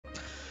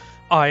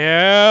I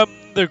am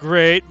the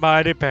great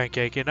mighty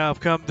Pancake, and I've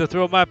come to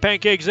throw my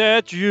pancakes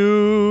at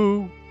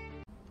you.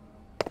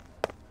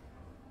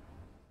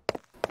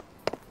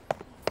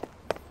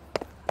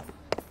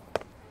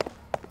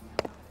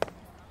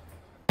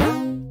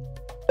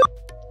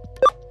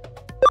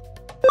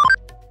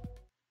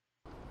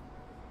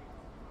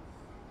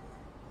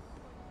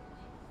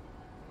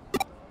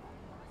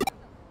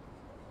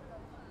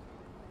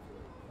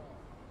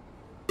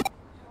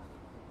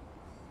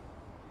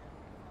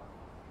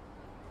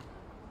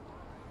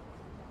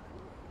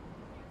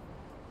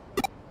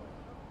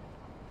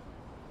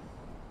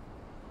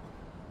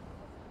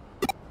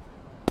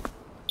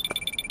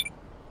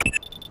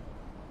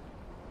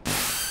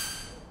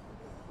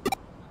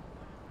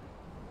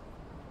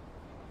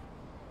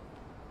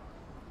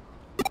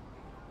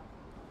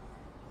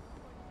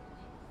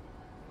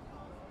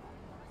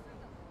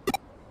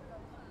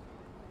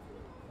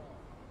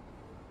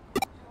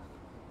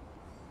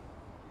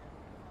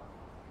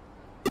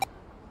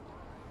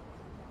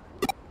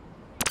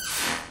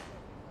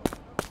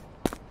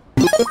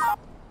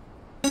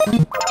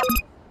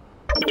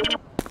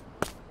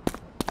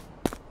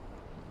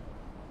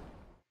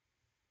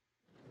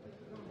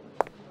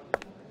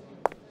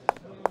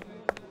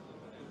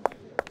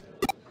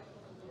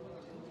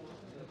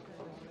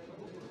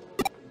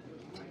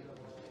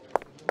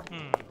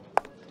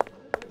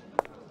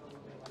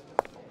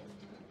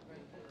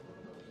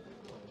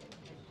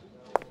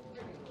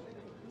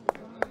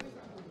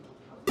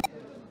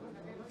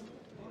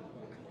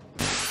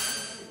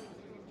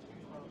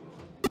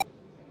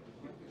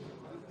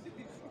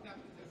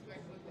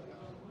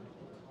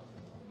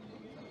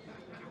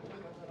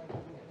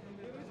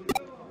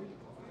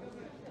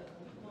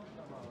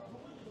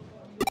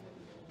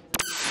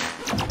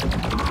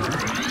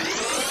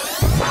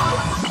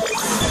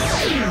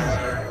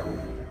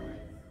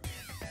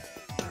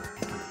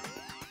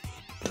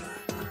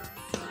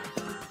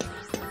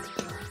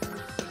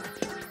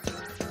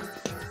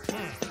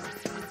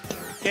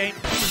 Okay.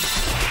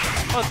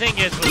 Well, the thing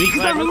is, with these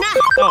levels...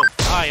 Oh,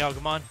 hi,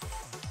 Agumon.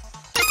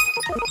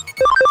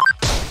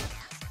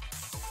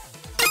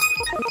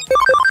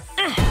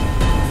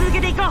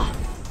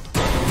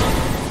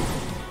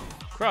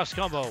 Cross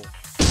combo.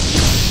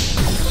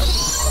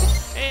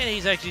 And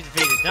he's actually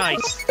defeated.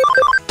 Nice.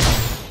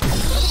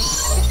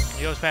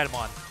 Here goes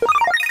Patamon.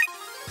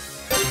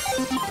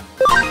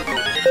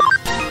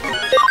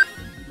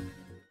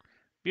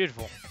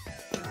 Beautiful.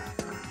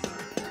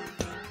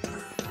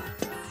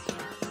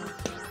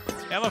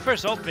 Yeah, my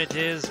first ultimate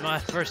is my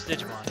first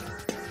Digimon.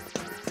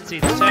 See,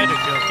 the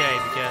standards are okay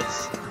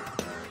because...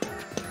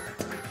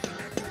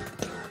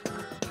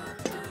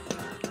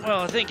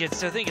 Well, I think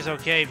it's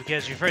okay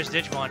because your first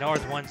Digimon are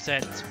the ones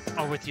that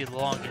are with you the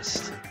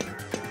longest.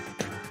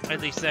 At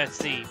least that's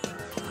the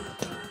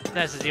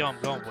deal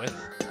I'm going with.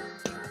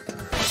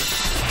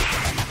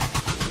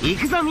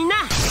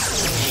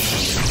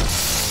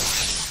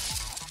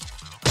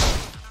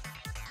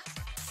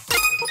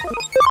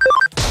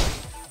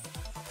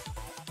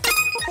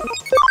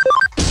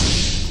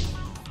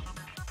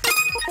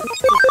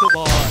 Come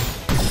on.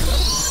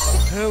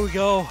 Here we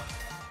go.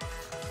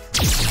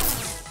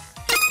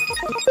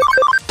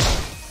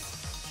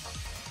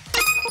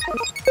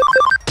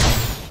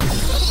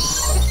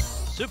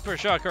 Super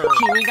Shocker.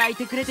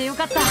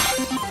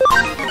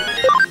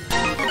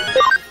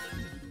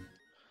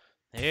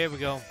 There we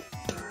go.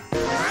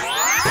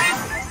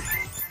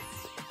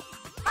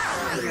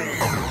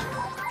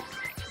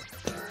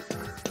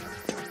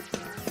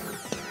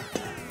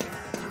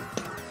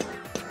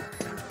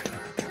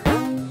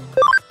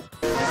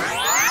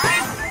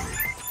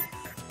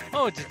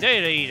 Oh, it's a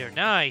data eater.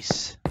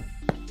 Nice.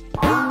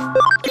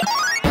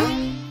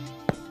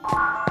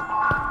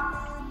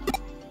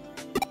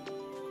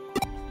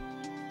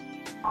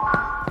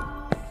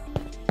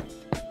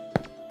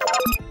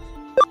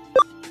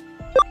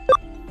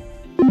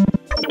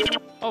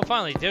 Oh,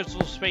 finally,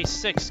 Digital Space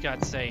 6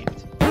 got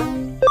saved.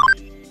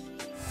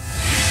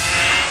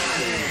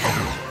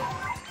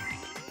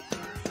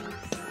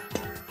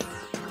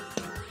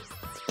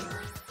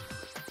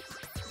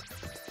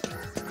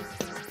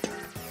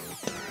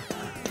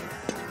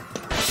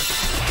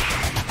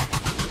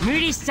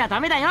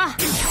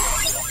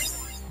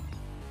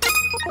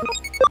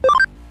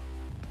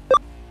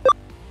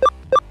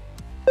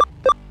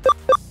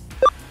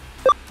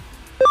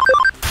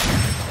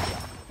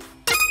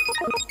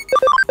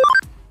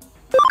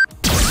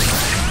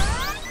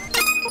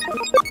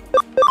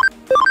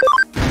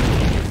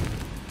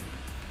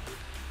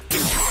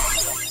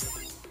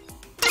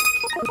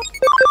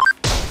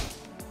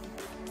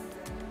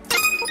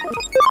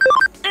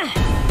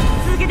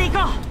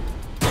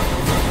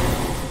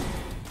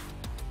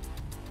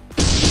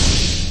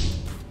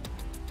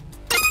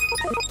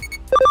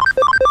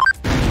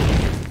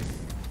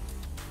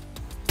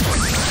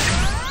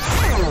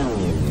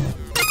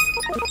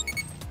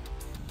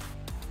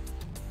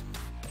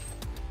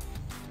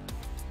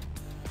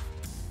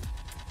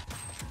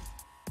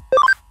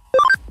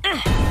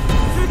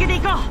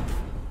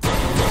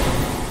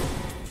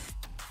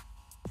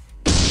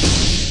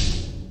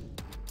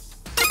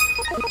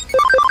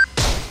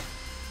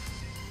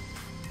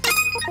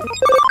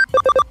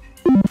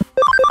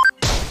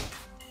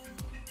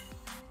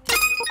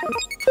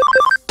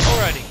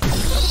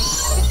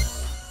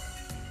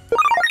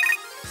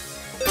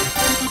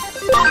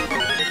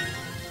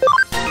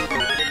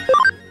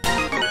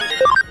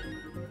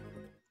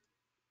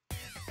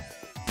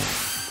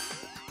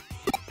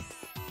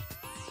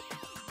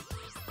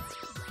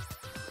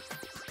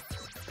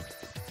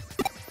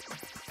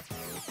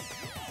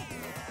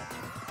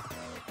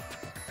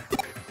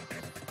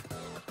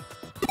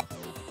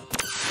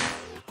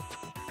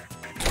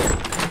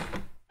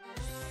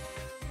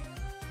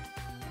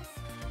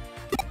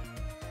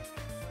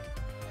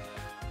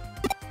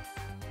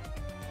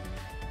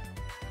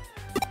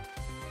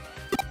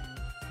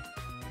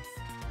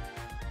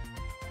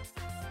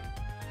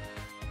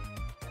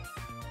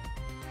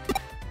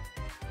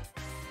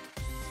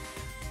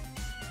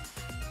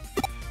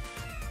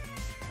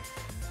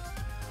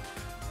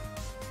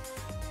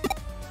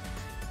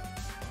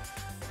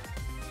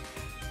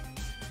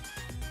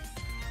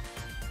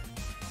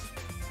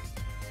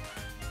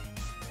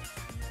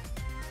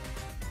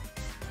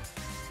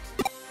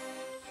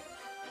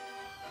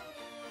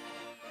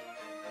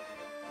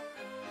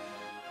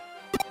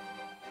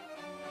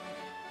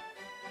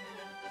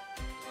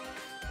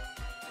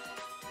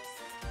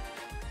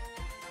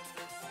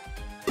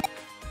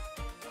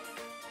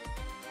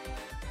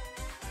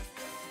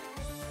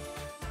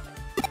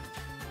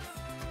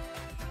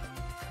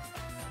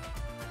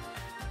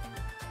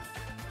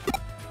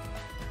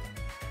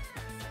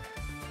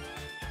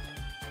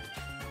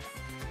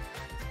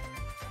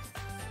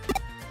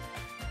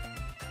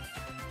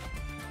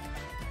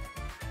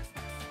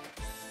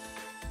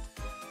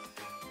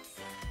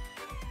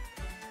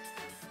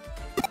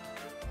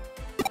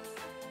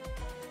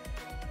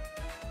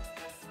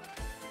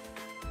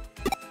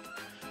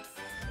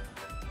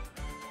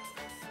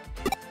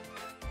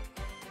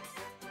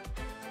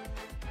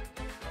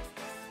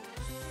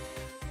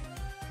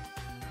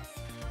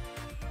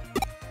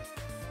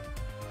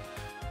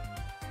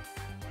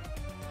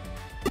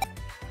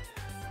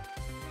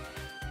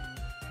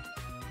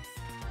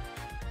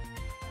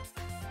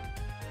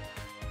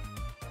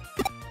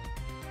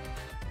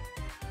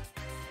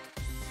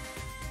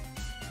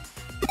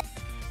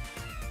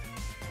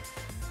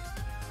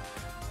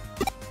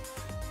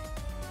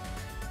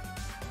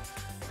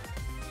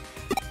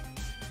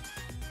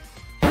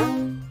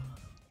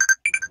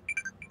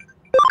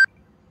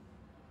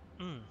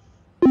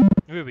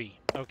 Ruby,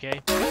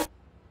 okay.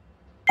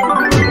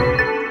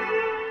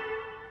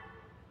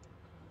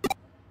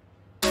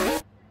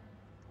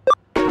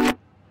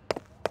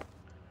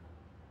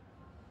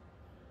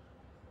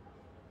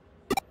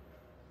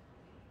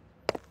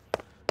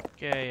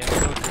 Okay, I'll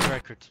go to the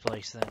records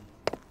place then.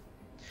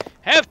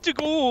 Have to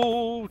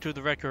go to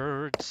the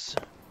records.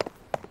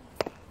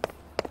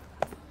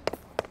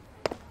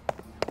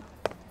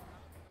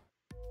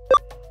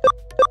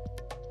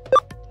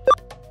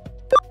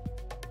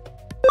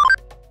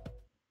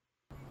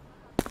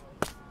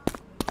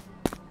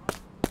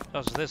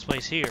 Oh, so this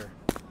place here.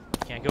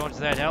 Can't go into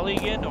that alley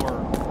again,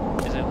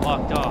 or is it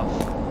locked off?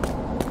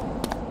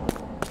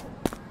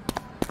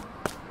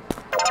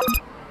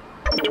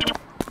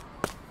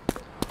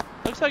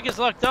 Looks like it's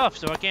locked off,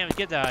 so I can't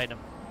get that item.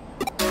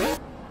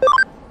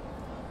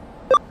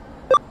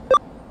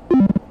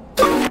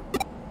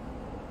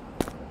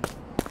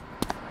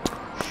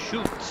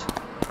 Shoot.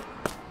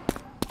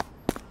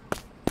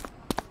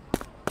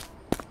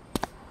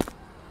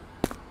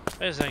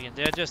 Wait a second,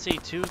 did I just see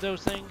two of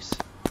those things?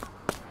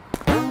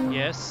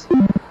 Yes.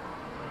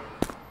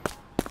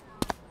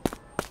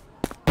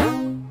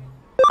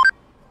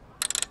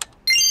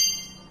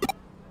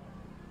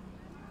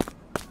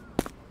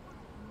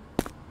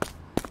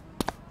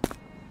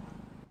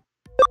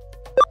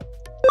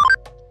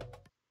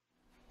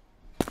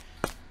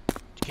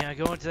 Can I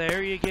go into the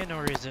area again,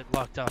 or is it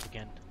locked off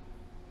again?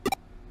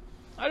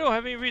 I don't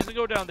have any reason to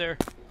go down there.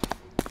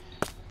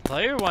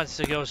 Player wants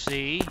to go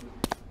see.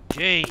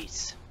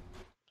 Jeez.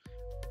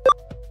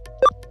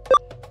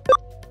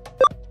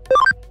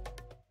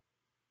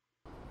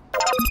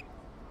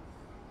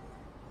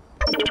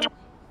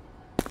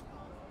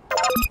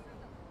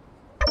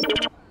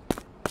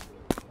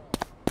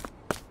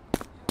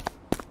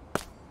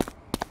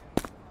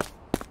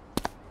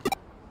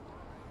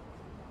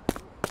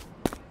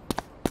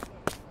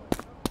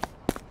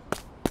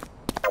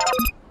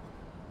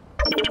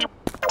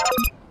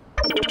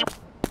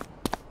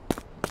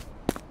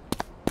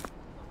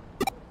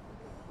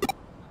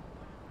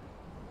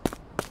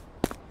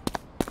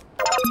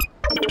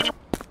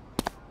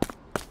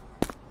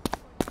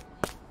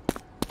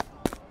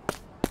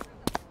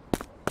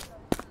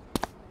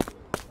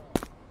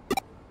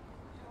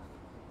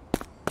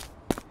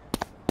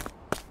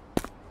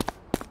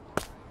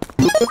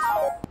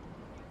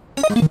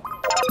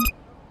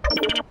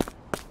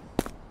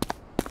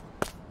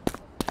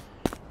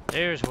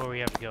 There's where we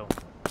have to go.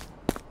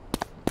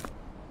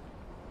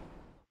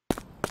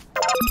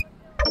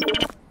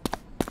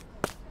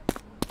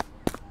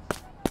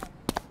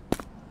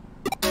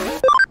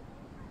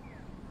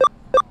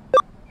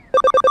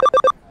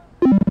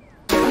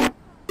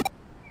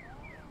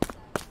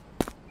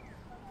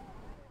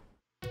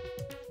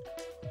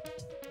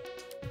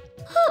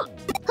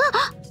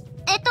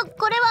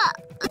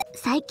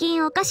 最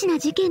近おかしな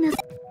事件の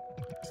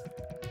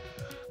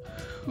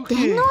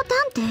電脳探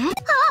偵？っていう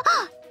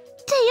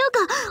か、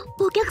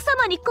お客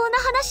様にこんな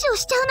話を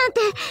しちゃうなんて。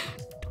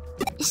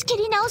仕切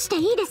り直して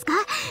いいですか？も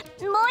う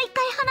一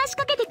回話し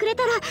かけてくれ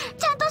たら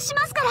ちゃんとし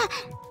ますから。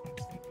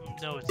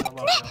No, it's not.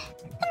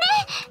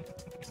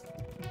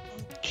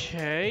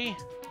 Okay.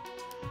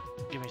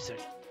 Give me a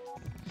second.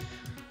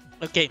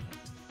 Okay.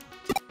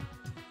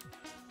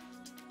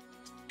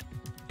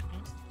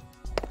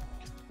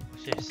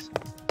 What's this?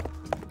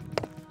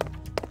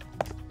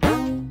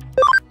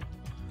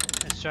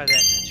 Let's try that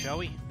then, shall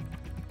we?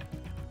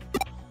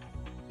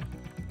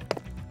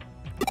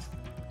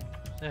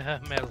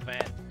 Metal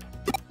van.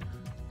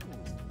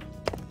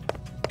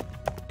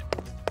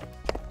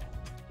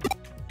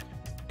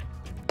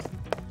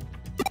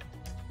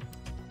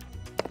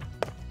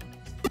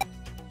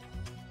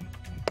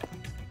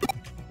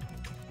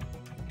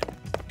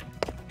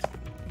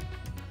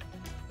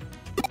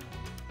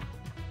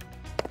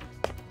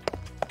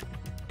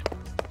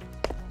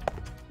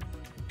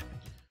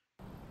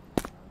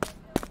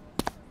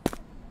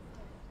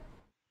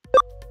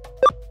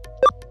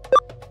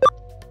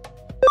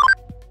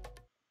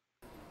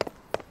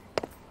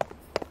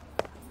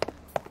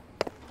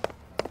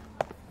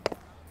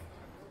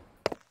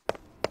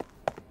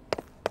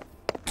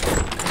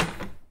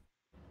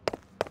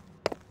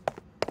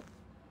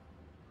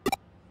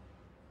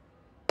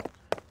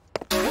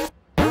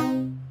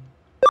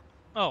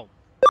 Oh.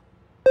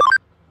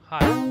 Hi.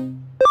 We're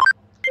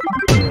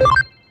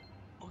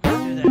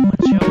gonna do that one,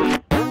 shall we?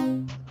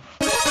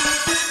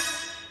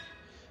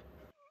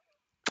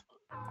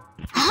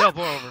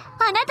 Teleport over.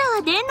 あなた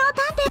は電脳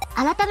探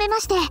偵。改めま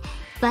して、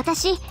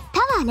私田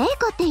和玲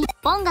子って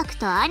音楽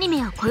とアニ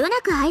メをこよな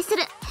く愛す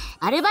る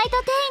アルバイト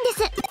店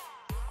員です。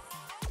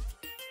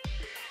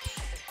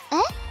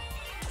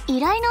依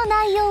頼の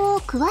内容を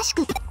詳し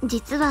く。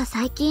実は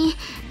最近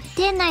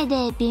店内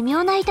で微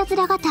妙ないたず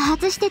らが多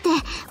発してて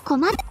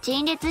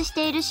陳列し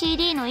ている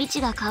CD の位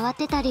置が変わっ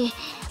てたり、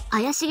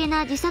怪しげ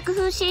な自作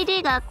風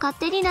CD が勝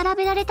手に並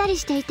べられたり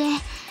していて、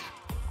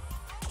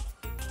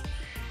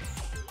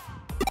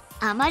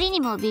あまりに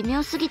も微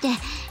妙すぎて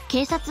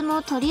警察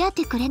も取り合っ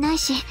てくれない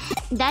し、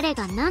誰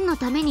が何の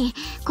ために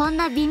こん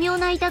な微妙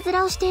ないたず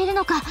らをしている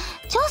のか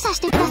調査し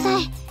てくださ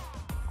い。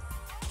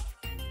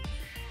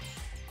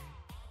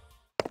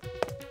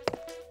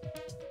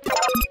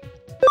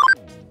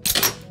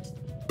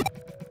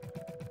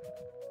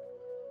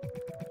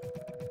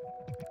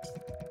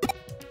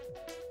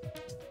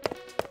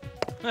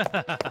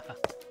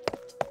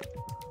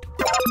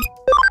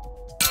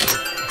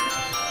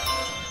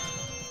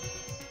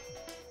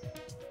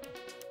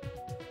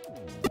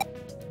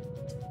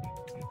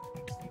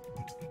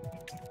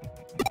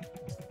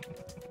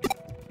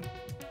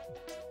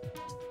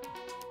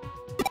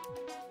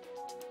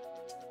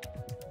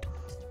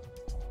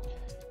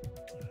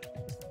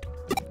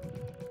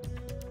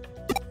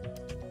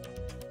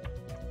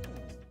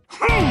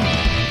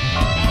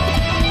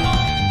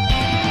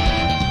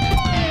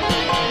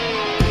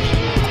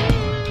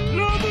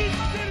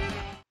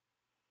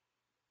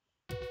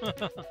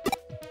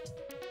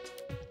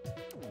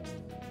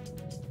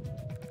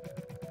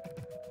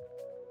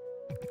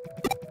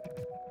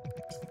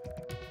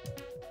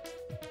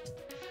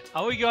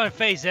Are we going to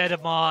face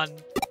Edamon?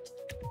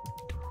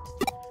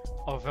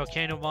 Or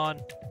Volcanomon?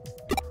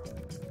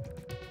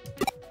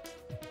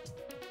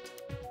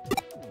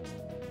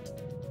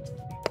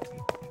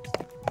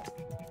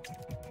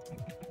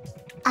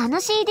 あ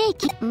の CD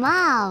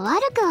まあ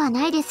悪くは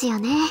ないですよ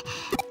ね。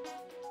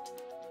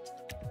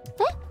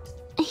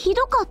ひ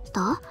どかっ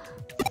た？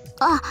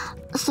あ、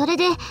それ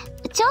で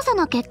調査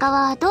の結果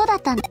はどうだ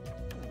ったん？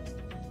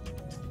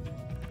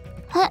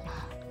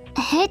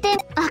閉店。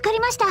わかり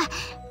ました。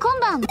今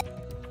晩。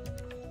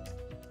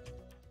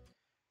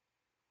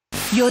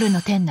夜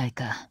の店内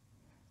か。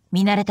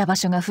見慣れた場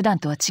所が普段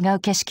とは違う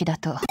景色だ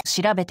と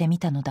調べてみ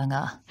たのだ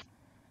が、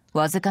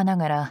わずかな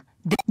がら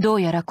ど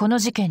うやらこの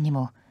事件に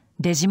も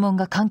デジモン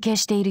が関係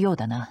しているよう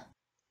だな。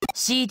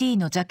 CD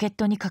のジャケッ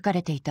トに書か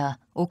れていた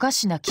おか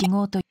しな記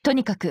号と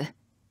にかく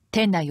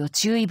店内を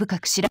注意深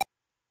くさ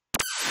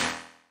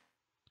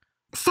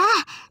あ、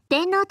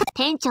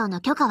店長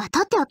の許可は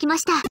取っておきま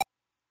した。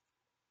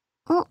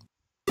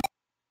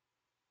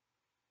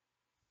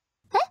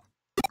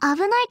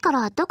危ないか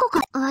らどこ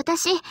か。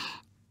私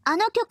あ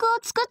の曲を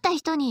作った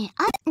人に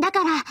だ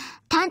から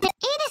探偵いいで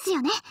す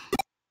よね。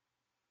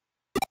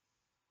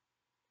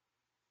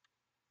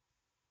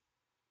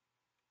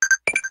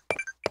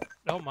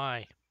Oh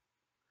my.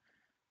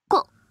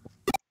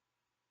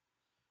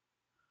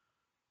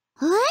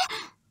 あ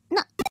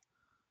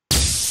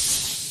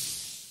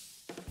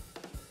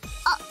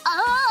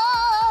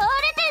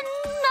れって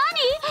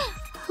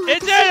何？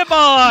 It's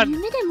Edamon!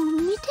 夢でも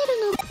見てる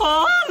の？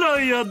あら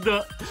や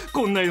だ、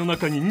こんな夜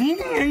中に人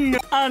間が。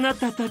あな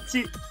たた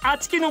ちあ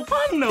ちきのフ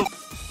ァンの。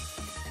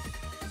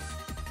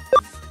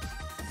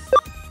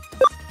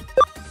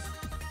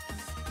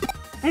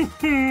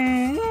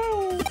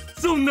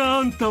そんな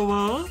あんた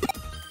は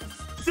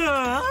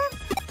さあ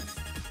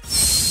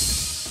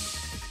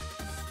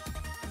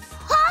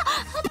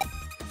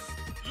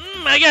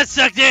I got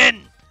sucked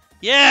in!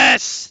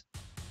 Yes!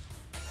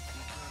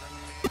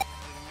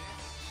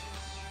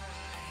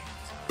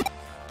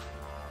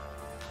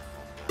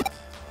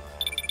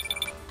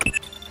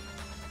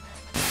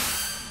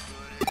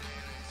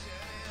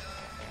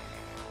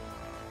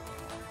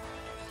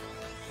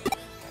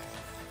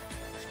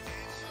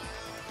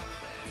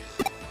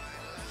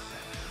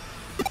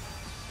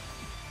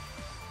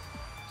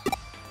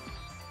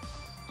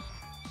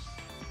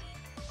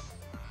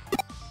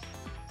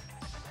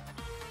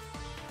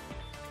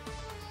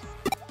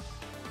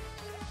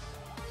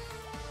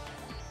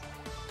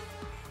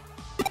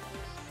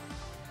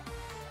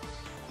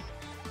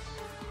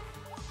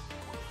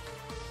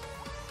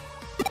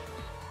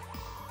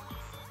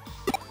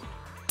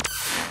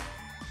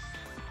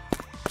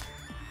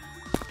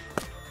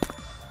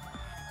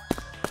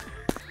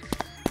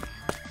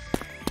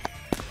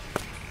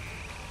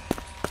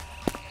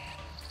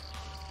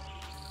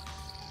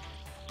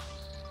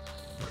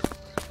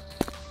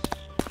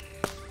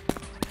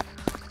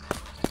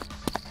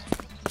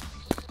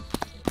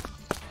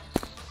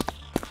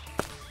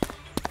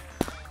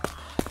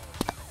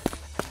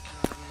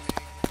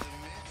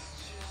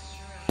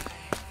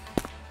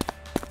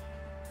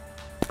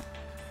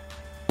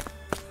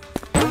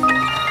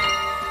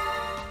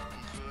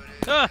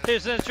 Oh,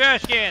 it's in the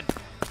trash can.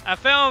 I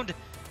found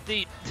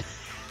the...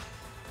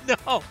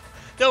 No.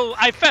 No,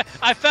 I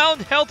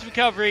found health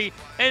recovery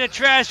in a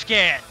trash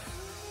can.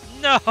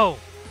 No.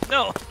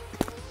 No.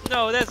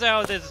 No, that's not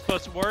how this is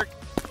supposed to work.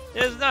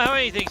 This is not how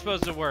anything's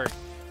supposed to work.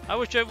 I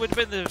wish it would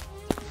have been the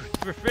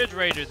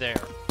refrigerator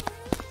there.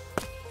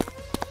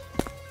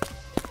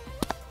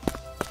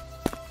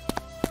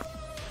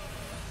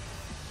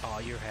 Oh,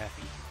 you're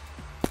happy.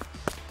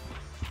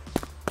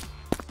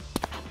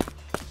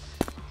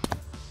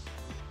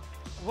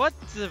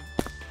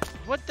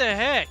 What the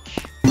heck?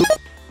 You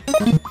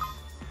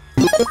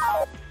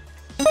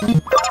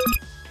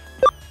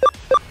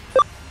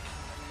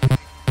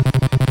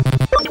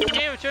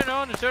can't even turn it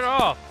on and turn it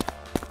off.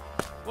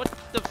 What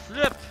the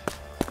flip?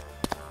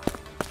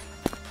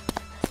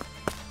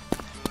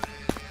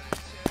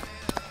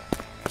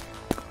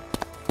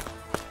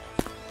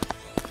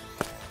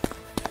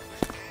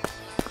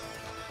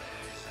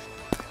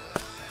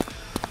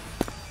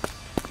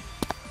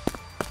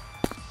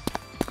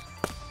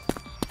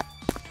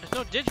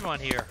 No Digimon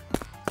here.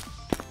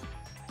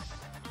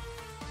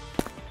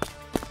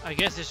 I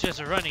guess it's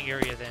just a running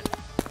area then.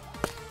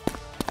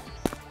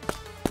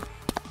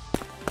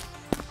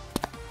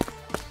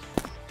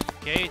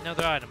 Okay,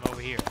 another item over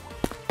here.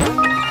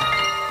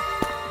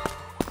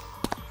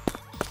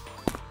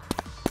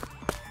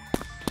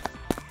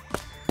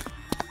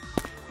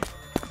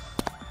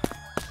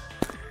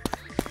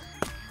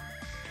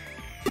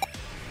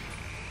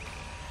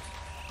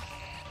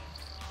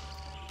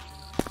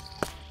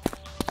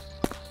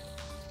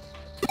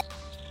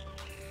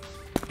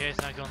 Okay,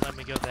 it's not gonna let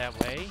me go that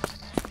way.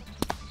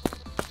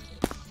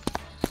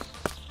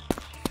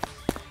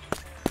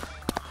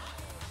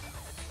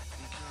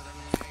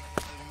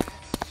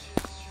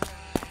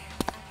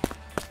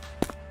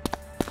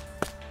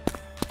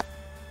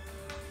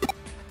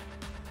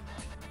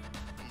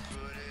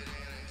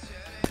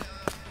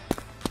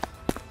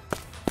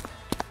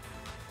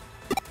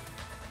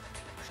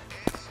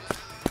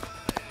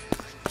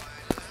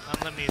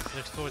 Let me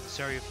explore this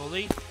area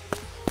fully.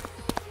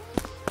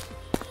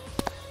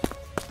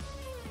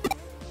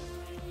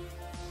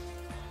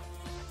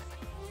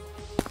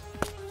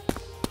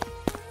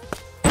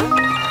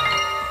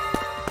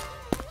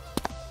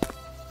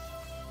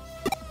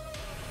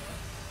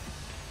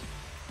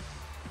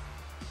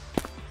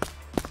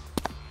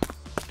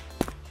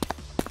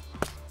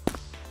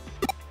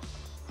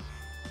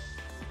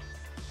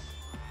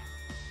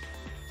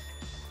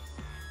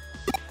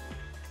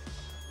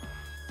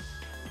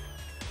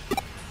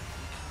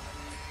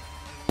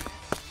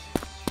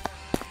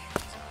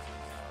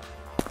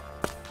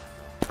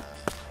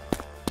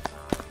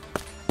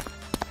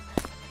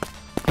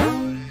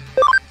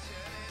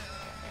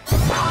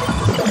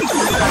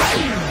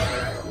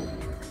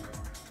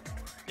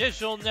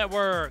 Digital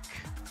network.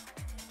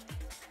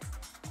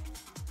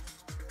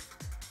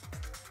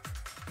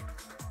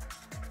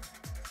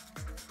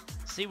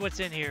 See what's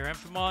in here,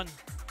 Infamon.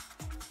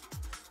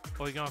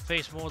 Or we're gonna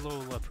face more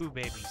little poo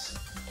babies.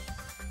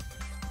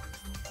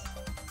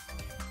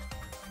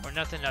 Or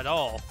nothing at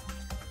all.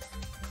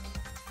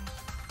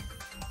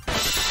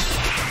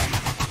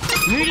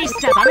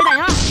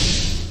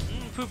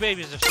 Poo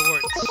babies of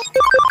sorts.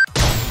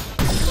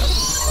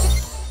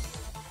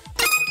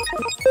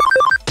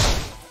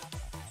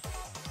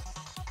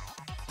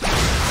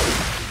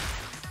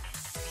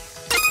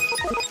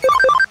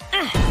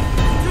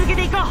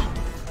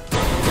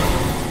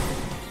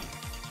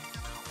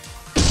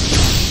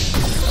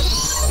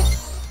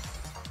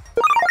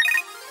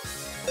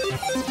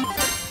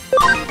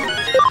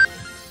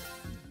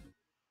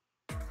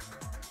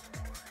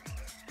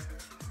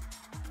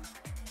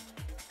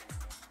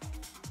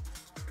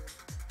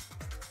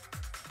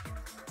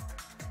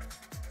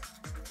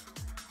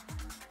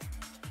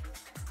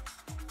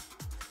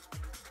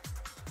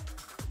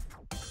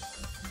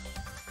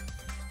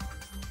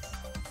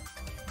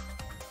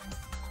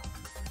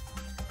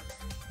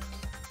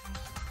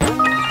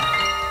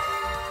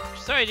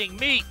 exciting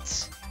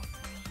meets.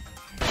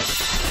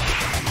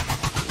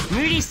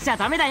 無理しちゃ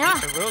ダメだよ。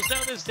 It rolls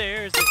down the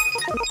stairs.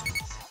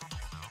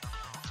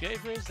 Skate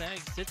for a snack.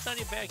 Sits on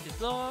your back.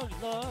 It's long,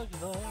 long,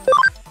 long.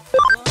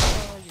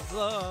 It's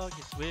long,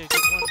 it's big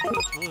as one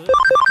moose wood.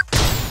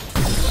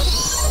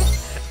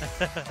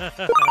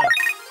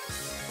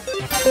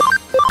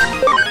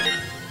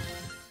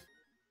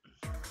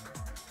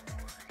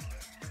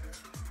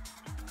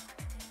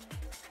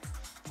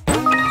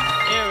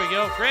 There we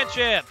go,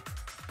 friendship!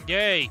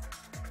 Yay!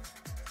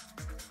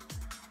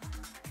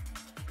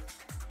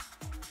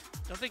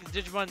 Don't think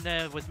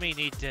Digimon with me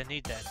need that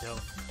though.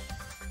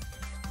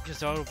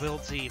 Just auto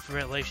builds the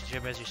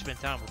relationship as you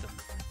spend time with them.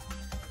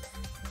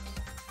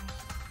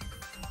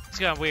 It's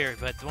kind of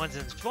weird, but the ones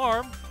in this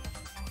farm,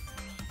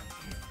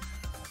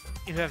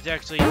 you have to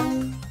actually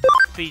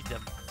feed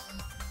them.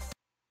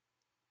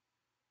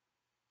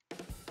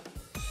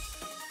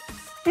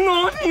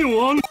 何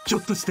をちょ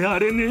っとしてあ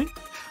れね。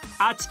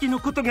あちきの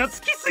ことが好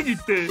きすぎ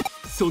て、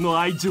その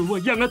愛情は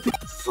やがて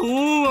そ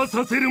うは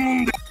させるも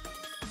んで。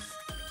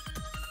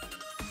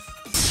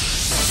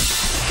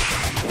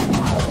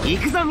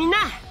行くぞみんな。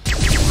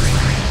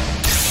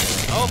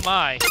Oh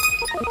my!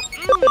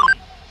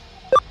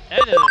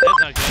 That's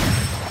not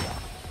good.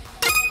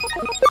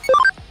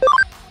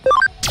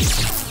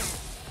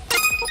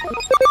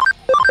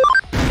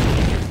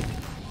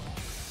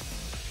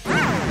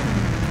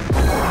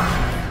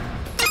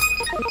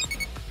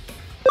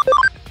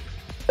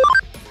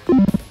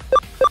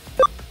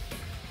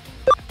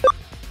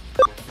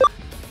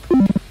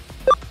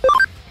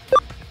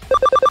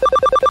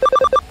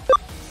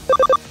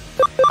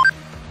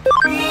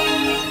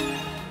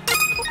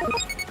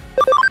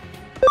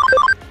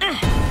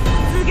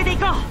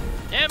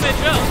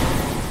 Damage up!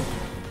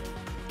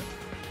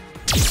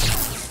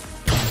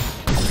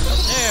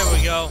 There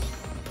we go.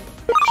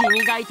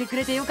 君がいてく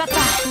れてよかった。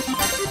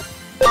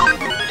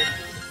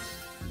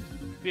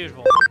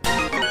Beautiful.「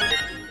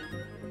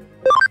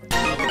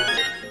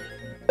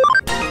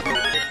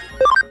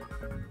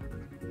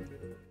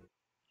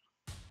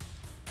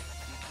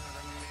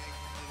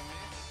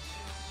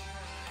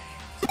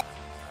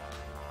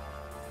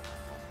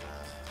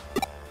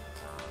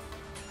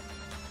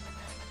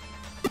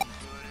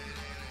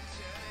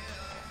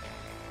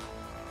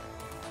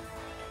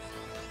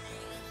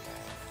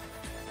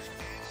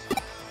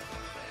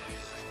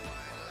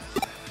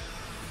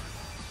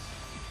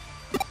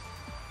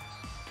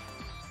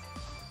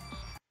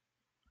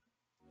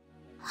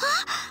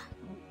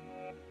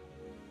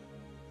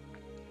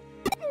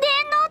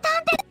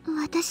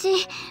私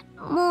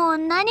もう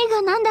何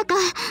が何だか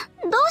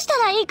どうした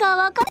らいいか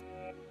わか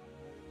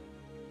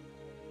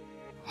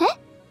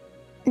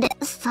えで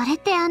それっ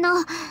て電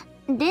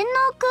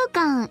脳空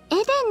間エ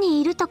デン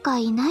にいるとか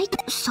いない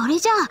それ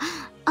じゃ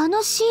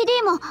あ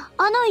CD も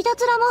いた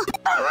ずらも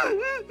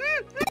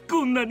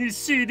こんなに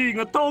CD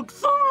がたく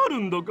さんある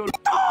んだからど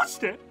うし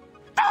て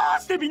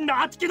みん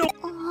なあちきの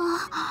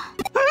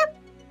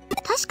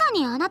確か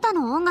にあなた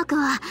の音楽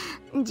は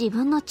自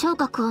分の聴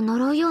覚を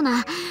呪うよう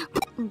な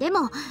で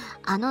も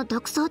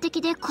独創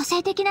的で個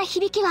性的な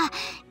響きは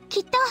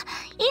きっと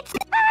いつ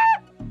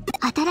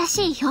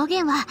新しい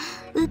表現は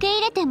受け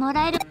入れても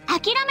らえる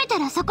諦めた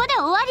らそこで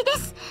終わりで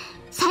す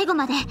最後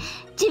まで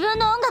自分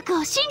の音楽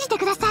を信じて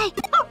ください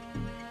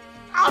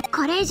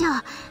これ以上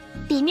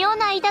微妙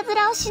ないたず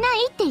らをしな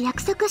いって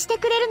約束して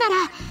くれるなら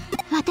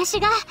私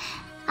が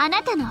あ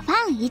なたのフ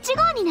ァン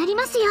1号になり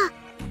ますよ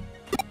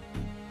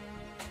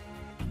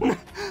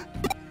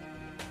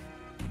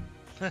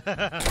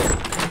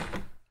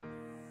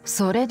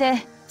それで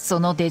そ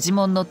のデジ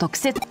モンの特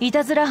設い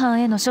たずら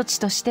犯への処置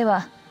として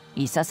は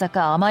いささ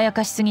か甘や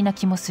かしすぎな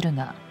気もする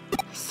が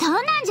そん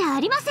なんじゃあ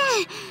りませ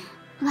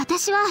ん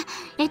私は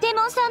エテ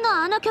モンさ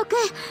んの曲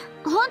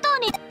本当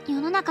に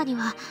世の中に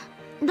は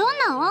どん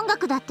な音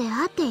楽だって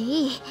あって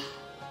いい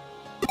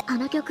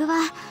曲は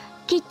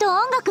きっと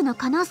音楽の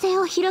可能性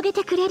を広げ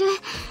てくれる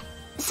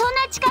そん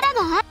な力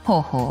がほ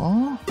うほ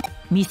う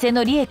店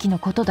の利益の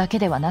ことだけ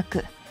ではな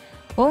く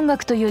音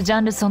楽というジ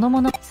ャンルその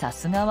ものさ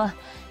すがは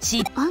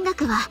音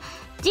楽は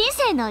人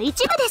生の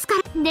一部ですか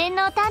ら電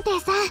脳探偵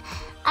さん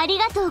あり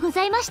がとうご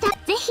ざいました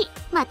ぜひ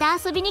また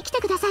遊びに来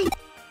てください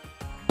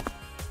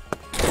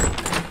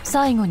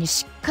最後に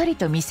しっかり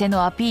と店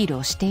のアピール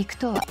をしていく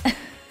とは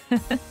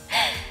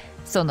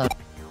その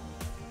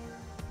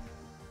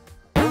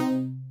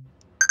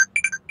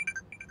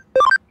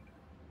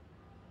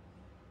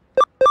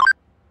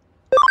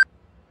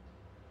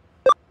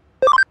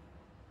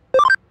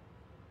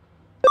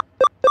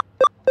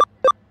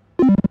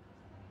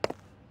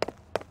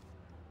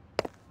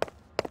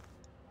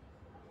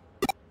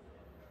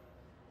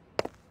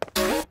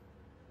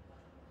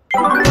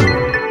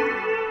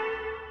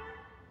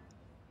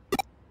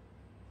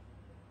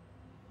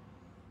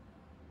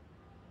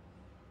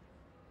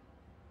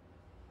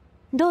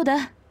どう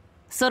だ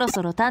そろ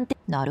そろ探偵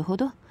なるほ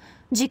ど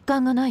実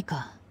感がない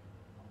か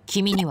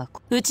君には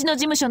うちの事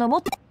務所の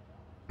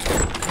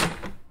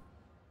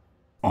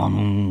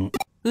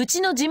う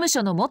ちの事務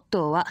所のモッ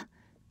トーは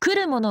来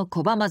る者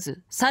拒ま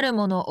ず去る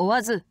者追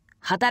わず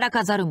働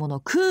かざる者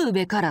食う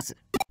べからず。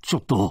ちょ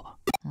っと。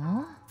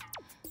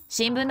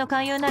新聞の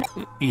勧誘なら。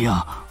い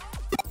や、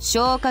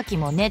消火器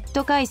もネッ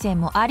ト回線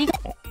もありが。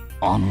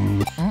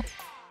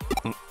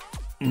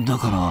だ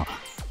から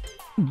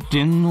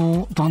電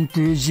脳探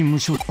偵事務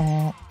所。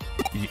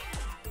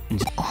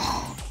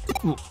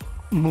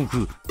僕。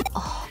よ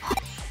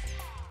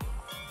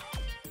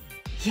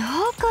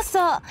うこそ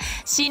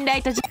信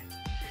頼と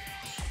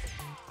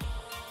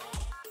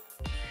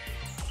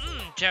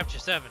Chapter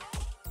 7.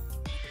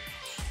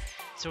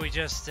 So we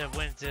just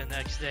went to the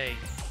next day.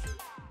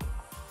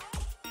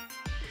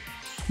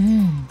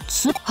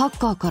 ハッ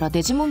カーから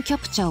デジモンキャ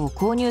プチャーを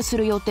購入す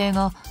る予定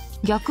が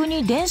逆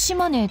に電子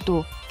マネー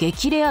と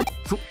激レア。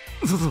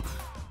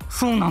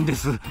そうなんで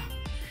す。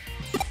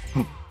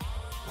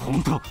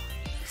本当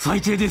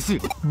最低です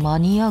よ。マ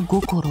ニア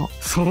心。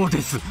そう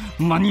です。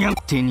マニア。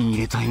手に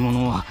入れたいも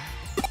のは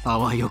あ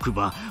わよく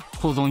ば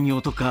保存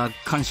用とか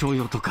鑑賞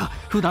用とか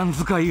普段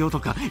使い用と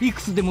かい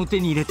くつでも手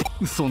に入れて、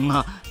そん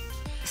な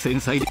繊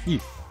細で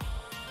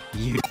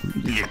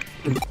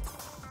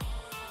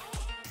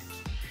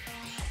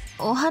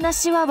お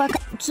話は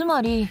つ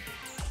まり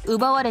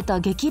奪われた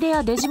激レ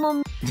アデジモ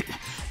ン。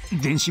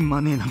電子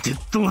マネーなんて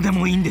どうで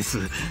もいいんです。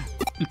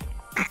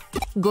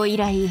ご依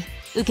頼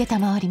承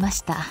りま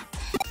した。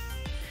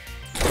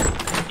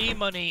いい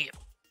マニー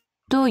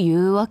とい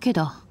うわけ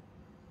だ。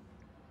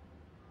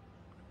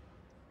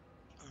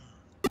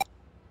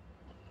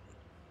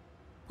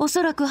お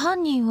そらく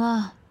犯人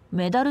は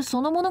メダル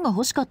そのものが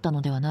欲しかった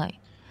のではない。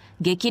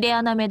激レ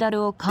アなメダ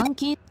ルを換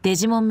金。デ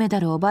ジモンメ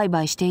ダルを売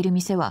買している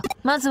店は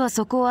まずは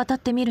そこを当たっ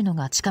てみるの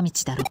が近道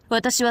だろう。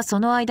私はそ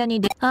の間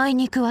にあい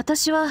にく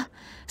私は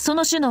そ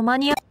の種のマ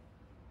ニア。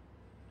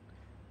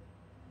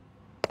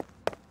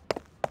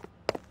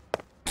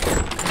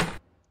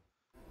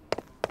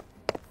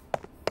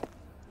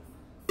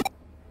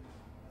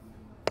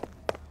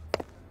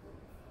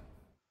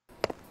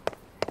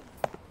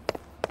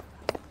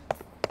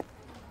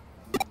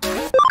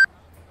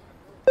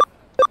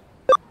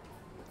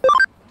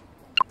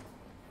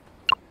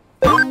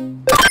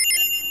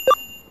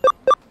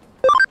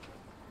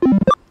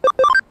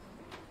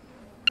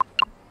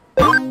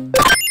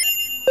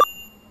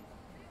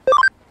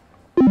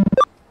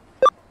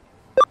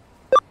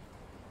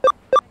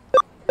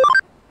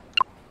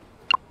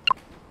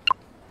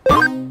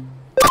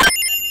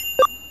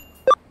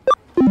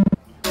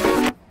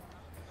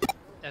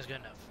That's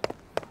good enough.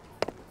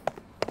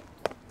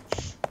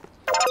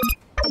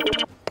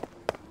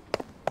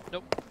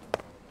 Nope.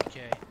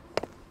 Okay.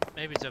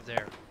 Maybe it's up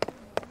there.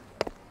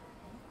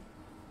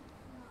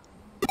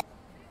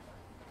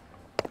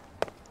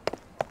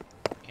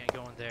 Can't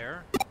go in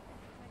there.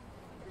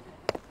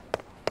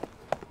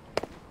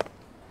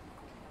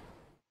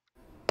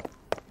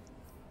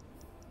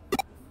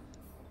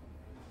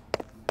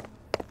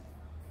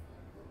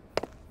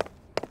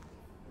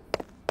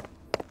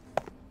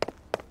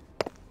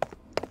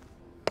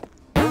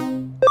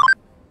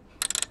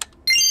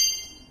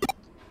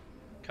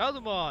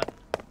 Kalumon!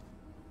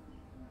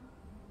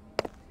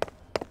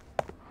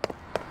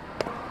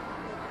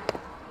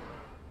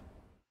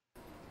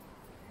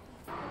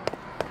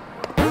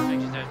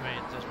 Actually,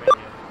 that's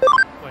radio.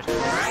 Question.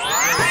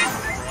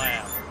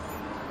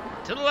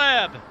 To the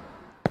lab!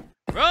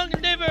 Wrong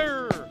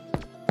endeavor!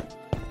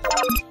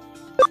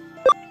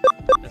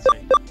 Let's see.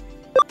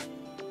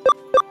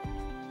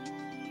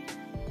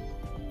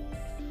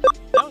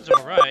 That was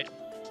alright.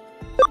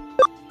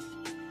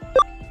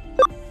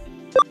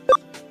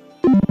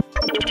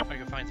 If I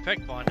could find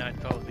Spec Bond, I'd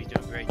probably be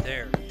doing great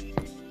there.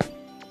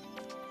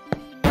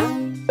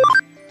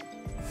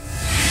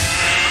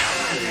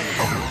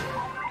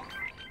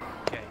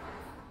 Okay.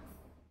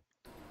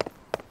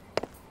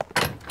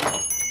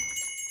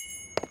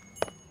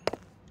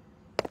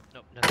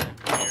 Nope, nothing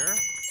here.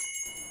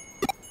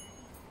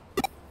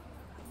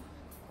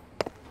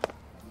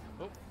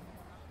 Oh.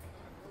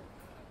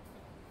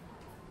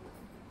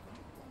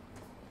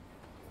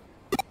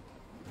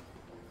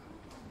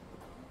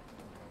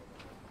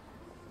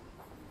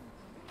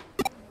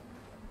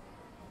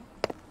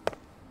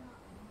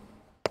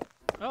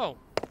 Oh,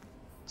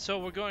 so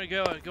we're going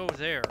to go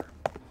there.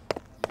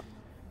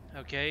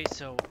 Okay,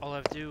 so all I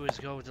have to do is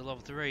go to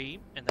level 3,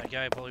 and that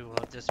guy probably will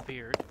have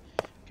disappeared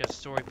because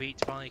the story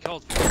beats finally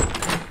called for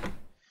it.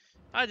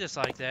 I just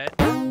like that.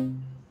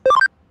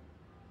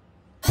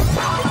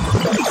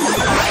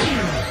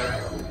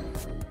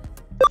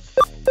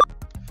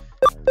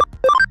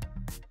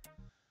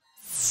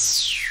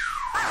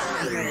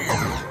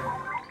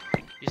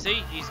 You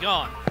see, he's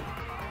gone.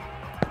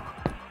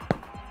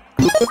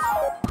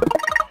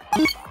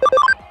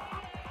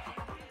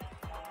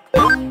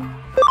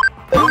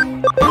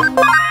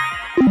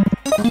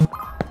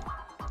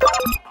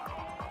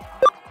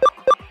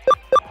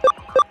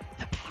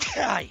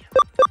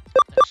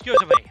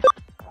 Excuse me.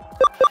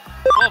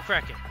 Wall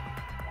cracking.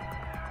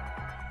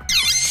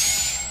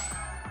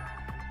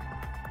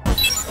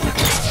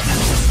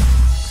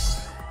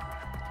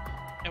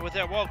 And with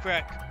that wall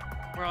crack,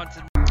 we're on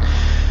to...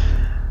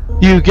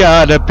 You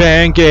got a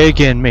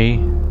pancake in me.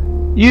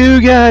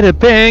 You got a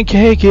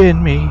pancake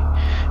in me.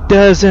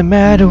 Doesn't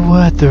matter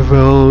what the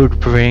road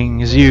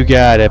brings. You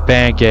got a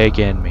pancake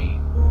in me.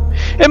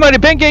 And Mighty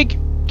Pancake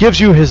gives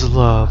you his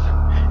love.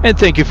 And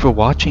thank you for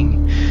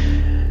watching.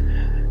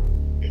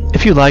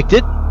 If you liked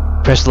it,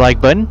 press the like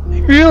button.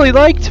 If you really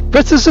liked,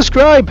 press the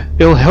subscribe.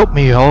 It'll help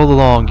me all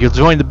along. You'll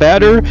join the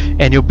banner,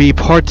 and you'll be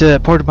part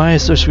of my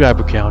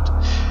subscriber count.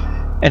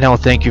 And I'll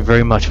thank you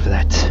very much for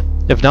that.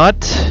 If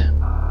not,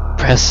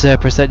 press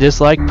that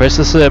dislike. Press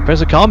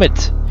a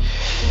comment.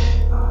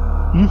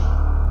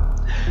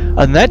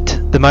 On that,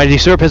 the mighty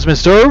syrup has been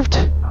served.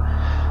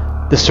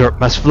 The syrup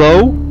must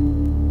flow.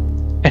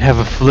 And have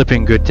a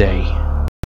flipping good day.